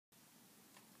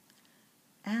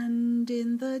And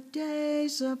in the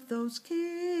days of those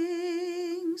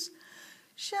kings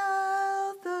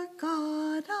shall the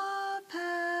God of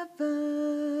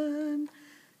heaven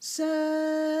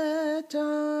set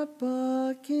up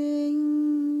a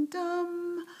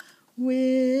kingdom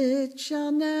which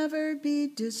shall never be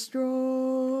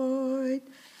destroyed,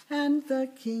 and the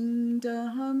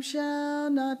kingdom shall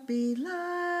not be left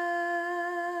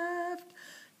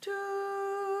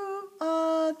to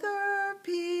other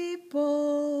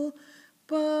people,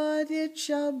 but it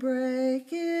shall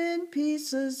break in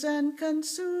pieces and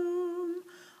consume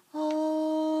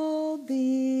all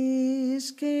these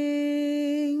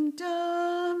kingdoms,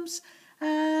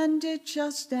 and it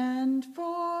shall stand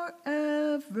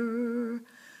forever.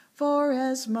 For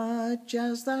as much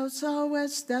as thou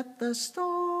sawest that the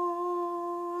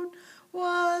stone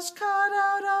was cut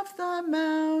out of the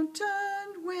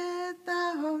mountain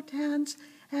without hands,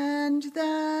 and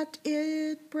that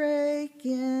it brake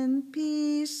in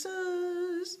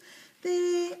pieces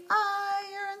the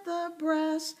iron, the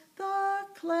brass, the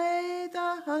clay,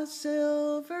 the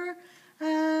silver,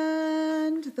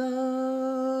 and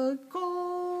the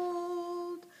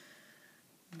gold,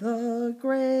 the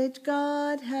great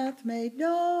God hath made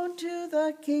known to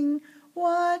the King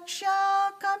what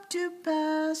shall come to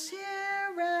pass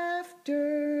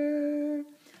hereafter.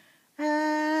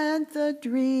 And the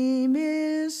dream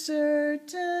is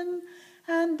certain,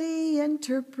 and the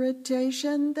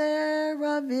interpretation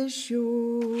thereof is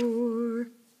sure.